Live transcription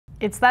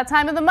It's that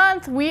time of the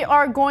month. We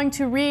are going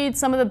to read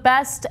some of the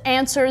best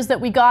answers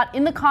that we got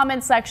in the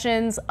comment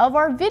sections of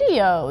our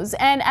videos.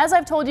 And as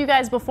I've told you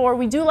guys before,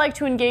 we do like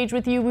to engage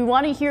with you. We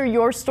want to hear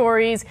your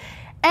stories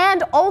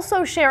and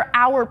also share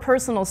our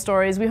personal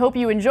stories. We hope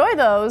you enjoy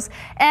those.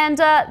 And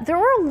there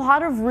were a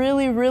lot of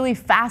really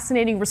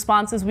fascinating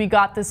responses we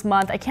got this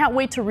month. I can't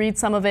wait to read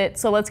some of it,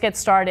 so let's get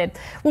started.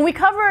 When we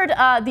covered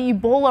the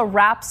Ebola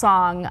rap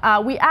song,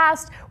 we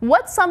asked,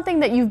 what's something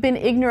that you've been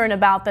ignorant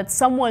about that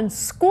someone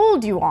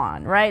schooled you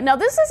on, right? Now,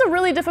 this is a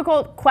really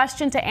difficult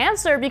question to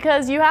answer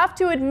because you have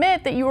to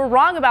admit that you were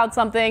wrong about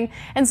something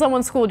and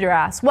someone schooled your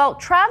ass. Well,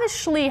 Travis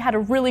Schlee had a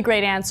really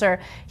great answer.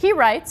 He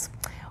writes,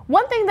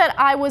 one thing that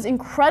I was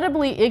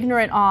incredibly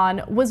ignorant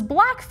on was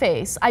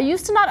blackface. I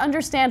used to not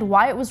understand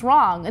why it was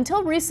wrong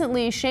until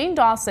recently Shane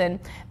Dawson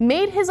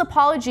made his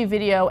apology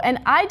video and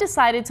I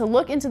decided to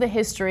look into the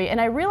history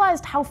and I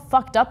realized how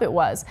fucked up it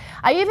was.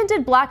 I even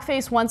did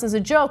blackface once as a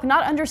joke,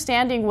 not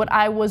understanding what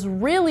I was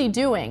really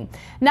doing.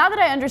 Now that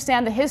I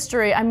understand the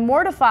history, I'm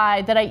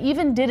mortified that I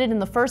even did it in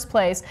the first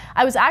place.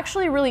 I was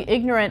actually really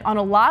ignorant on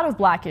a lot of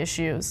black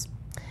issues.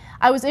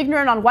 I was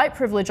ignorant on white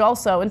privilege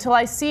also until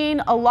I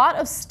seen a lot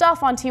of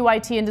stuff on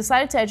TYT and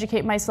decided to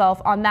educate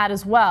myself on that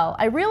as well.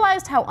 I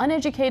realized how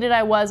uneducated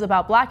I was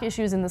about black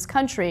issues in this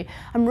country.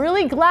 I'm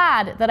really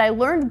glad that I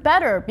learned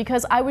better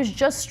because I was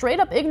just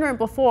straight up ignorant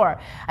before.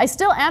 I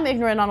still am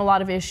ignorant on a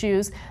lot of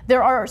issues.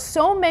 There are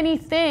so many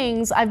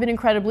things I've been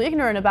incredibly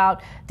ignorant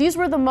about. These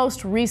were the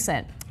most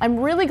recent. I'm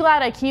really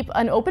glad I keep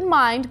an open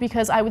mind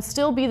because I would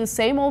still be the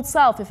same old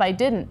self if I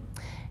didn't.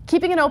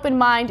 Keeping an open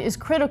mind is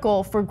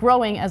critical for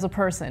growing as a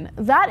person.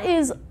 That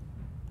is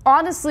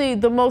honestly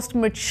the most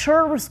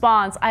mature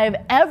response I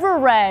have ever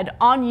read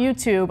on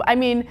YouTube. I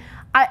mean,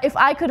 if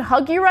I could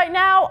hug you right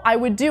now, I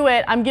would do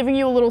it. I'm giving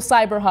you a little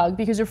cyber hug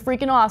because you're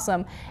freaking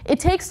awesome. It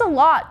takes a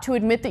lot to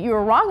admit that you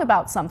were wrong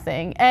about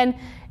something. And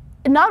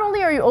not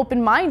only are you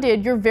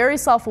open-minded, you're very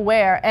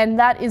self-aware, and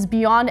that is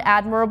beyond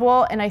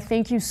admirable. And I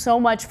thank you so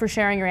much for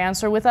sharing your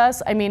answer with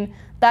us. I mean,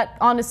 that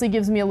honestly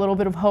gives me a little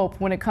bit of hope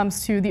when it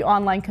comes to the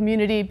online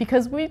community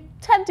because we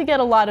tend to get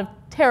a lot of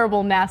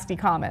terrible, nasty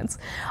comments.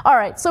 All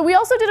right, so we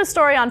also did a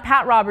story on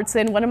Pat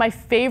Robertson, one of my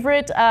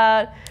favorite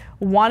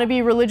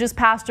wannabe religious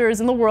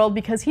pastors in the world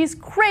because he's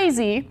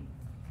crazy.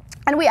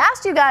 And we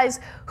asked you guys,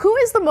 who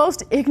is the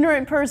most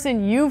ignorant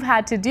person you've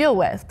had to deal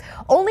with?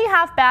 Only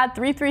Half Bad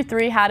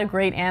 333 had a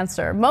great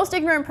answer. Most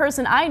ignorant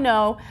person I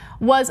know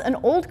was an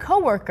old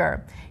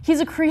coworker.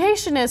 He's a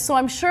creationist, so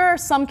I'm sure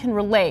some can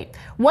relate.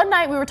 One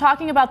night we were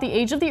talking about the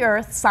age of the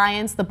earth,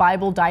 science, the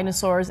Bible,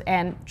 dinosaurs,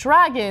 and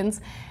dragons.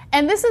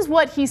 And this is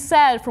what he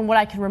said from what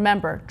I can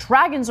remember.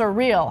 Dragons are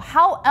real.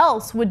 How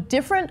else would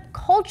different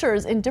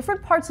cultures in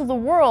different parts of the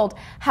world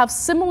have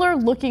similar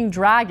looking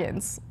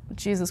dragons?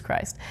 Jesus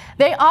Christ.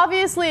 They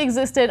obviously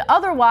existed,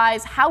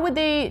 otherwise how would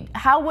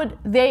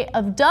they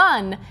have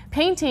done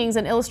paintings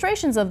and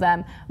illustrations of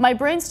them? My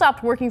brain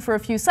stopped working for a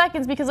few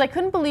seconds because I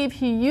couldn't believe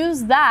he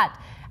used that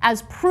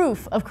as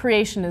proof of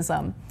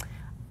creationism.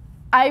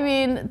 I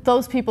mean,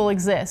 those people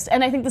exist.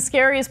 And I think the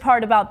scariest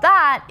part about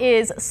that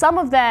is some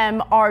of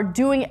them are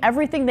doing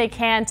everything they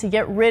can to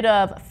get rid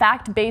of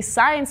fact-based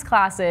science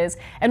classes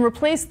and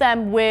replace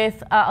them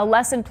with a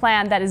lesson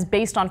plan that is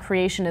based on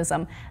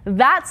creationism.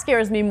 That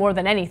scares me more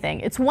than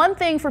anything. It's one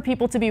thing for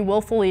people to be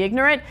willfully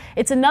ignorant.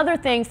 It's another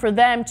thing for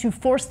them to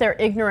force their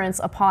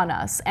ignorance upon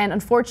us. And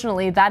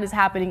unfortunately, that is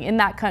happening in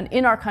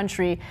our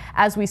country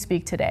as we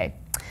speak today.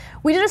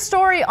 We did a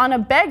story on a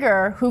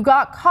beggar who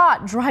got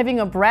caught driving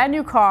a brand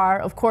new car.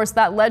 Of course,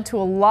 that led to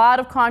a lot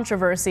of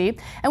controversy.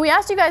 And we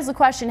asked you guys the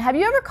question, have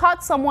you ever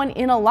caught someone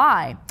in a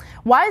lie?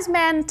 Wise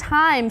man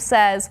Time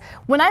says,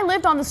 when I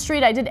lived on the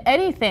street, I did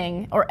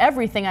anything or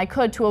everything I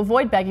could to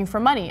avoid begging for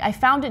money. I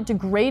found it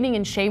degrading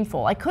and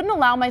shameful. I couldn't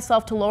allow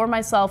myself to lower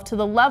myself to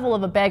the level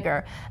of a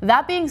beggar.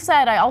 That being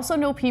said, I also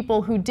know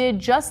people who did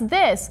just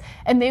this,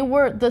 and they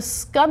were the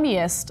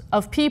scummiest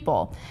of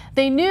people.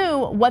 They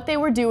knew what they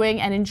were doing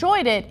and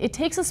enjoyed it. It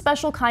takes a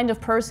special kind of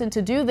person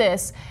to do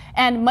this,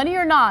 and money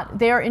or not,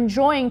 they are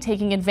enjoying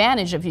taking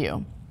advantage of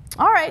you.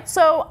 All right,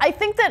 so I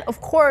think that,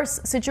 of course,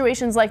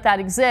 situations like that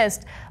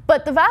exist,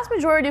 but the vast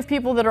majority of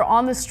people that are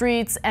on the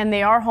streets and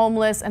they are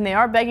homeless and they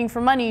are begging for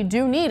money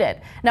do need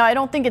it. Now, I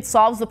don't think it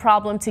solves the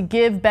problem to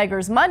give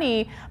beggars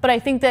money, but I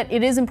think that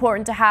it is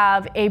important to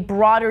have a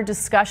broader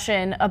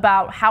discussion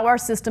about how our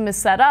system is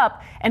set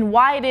up and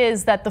why it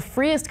is that the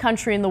freest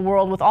country in the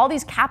world with all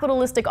these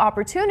capitalistic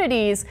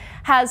opportunities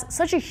has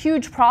such a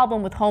huge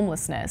problem with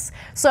homelessness.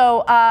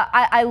 So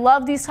I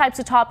love these types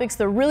of topics.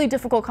 They're really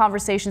difficult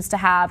conversations to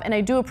have, and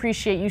I do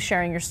appreciate you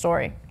sharing your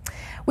story.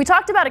 We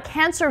talked about a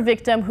cancer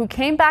victim who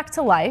came back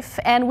to life,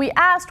 and we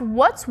asked,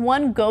 what's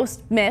one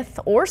ghost myth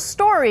or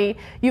story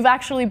you've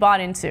actually bought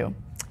into?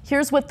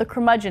 Here's what the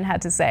curmudgeon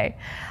had to say.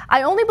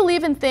 I only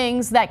believe in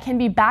things that can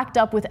be backed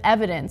up with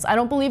evidence. I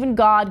don't believe in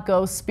God,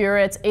 ghosts,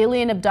 spirits,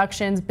 alien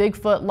abductions,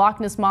 Bigfoot,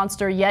 Loch Ness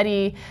Monster,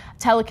 Yeti,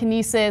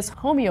 telekinesis,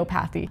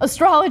 homeopathy,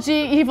 astrology,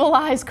 evil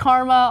eyes,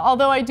 karma,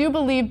 although I do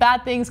believe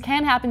bad things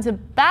can happen to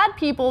bad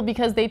people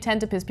because they tend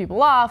to piss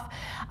people off.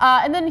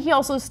 And then he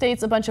also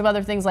states a bunch of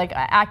other things like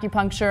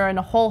acupuncture and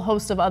a whole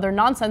host of other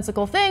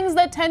nonsensical things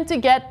that tend to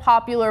get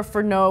popular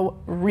for no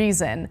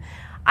reason.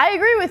 I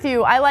agree with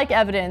you. I like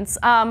evidence.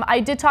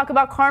 I did talk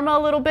about karma a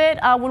little bit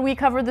when we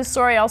covered this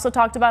story. I also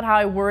talked about how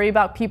I worry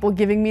about people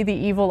giving me the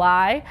evil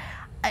eye.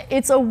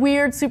 It's a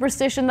weird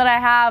superstition that I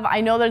have.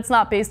 I know that it's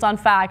not based on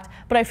fact,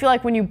 but I feel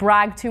like when you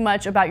brag too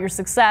much about your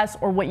success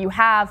or what you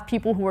have,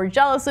 people who are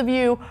jealous of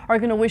you are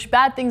going to wish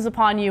bad things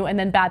upon you, and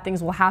then bad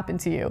things will happen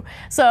to you.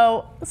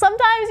 So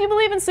sometimes you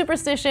believe in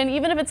superstition,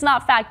 even if it's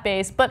not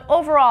fact-based, but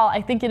overall,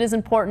 I think it is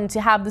important to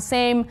have the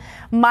same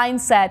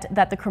mindset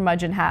that the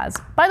curmudgeon has.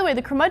 By the way,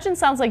 the curmudgeon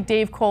sounds like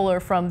Dave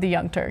Kohler from the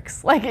Young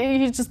Turks. Like,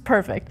 he's just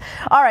perfect.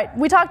 All right,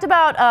 we talked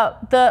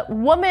about the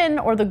woman,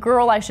 or the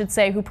girl, I should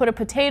say, who put a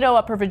potato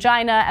up her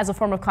vagina as a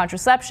form of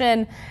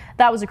contraception.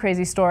 That was a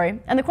crazy story.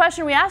 And the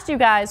question we asked you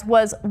guys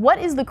was, what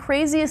is the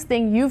craziest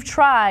thing you've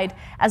tried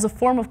as a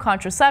form of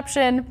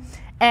contraception?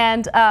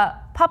 And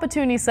Papa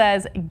Tooney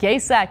says, gay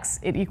sex,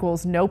 it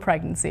equals no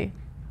pregnancy.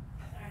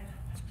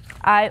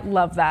 I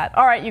love that.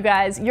 All right, you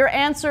guys, your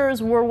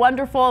answers were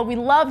wonderful. We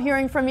love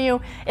hearing from you.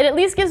 It at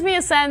least gives me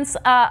a sense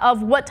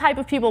of what type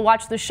of people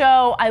watch the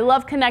show. I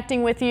love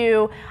connecting with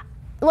you.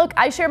 Look,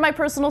 I share my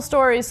personal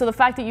stories, so the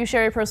fact that you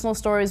share your personal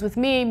stories with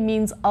me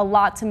means a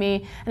lot to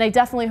me, and I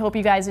definitely hope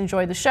you guys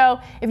enjoy the show.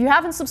 If you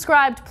haven't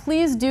subscribed,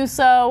 please do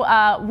so.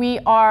 We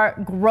are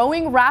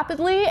growing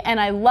rapidly, and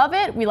I love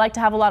it. We like to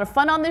have a lot of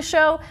fun on this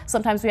show.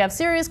 Sometimes we have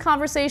serious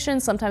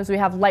conversations, sometimes we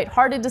have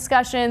lighthearted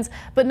discussions,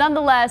 but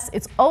nonetheless,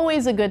 it's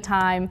always a good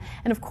time.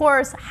 And of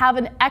course, have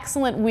an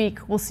excellent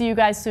week. We'll see you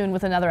guys soon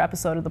with another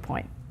episode of The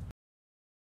Point.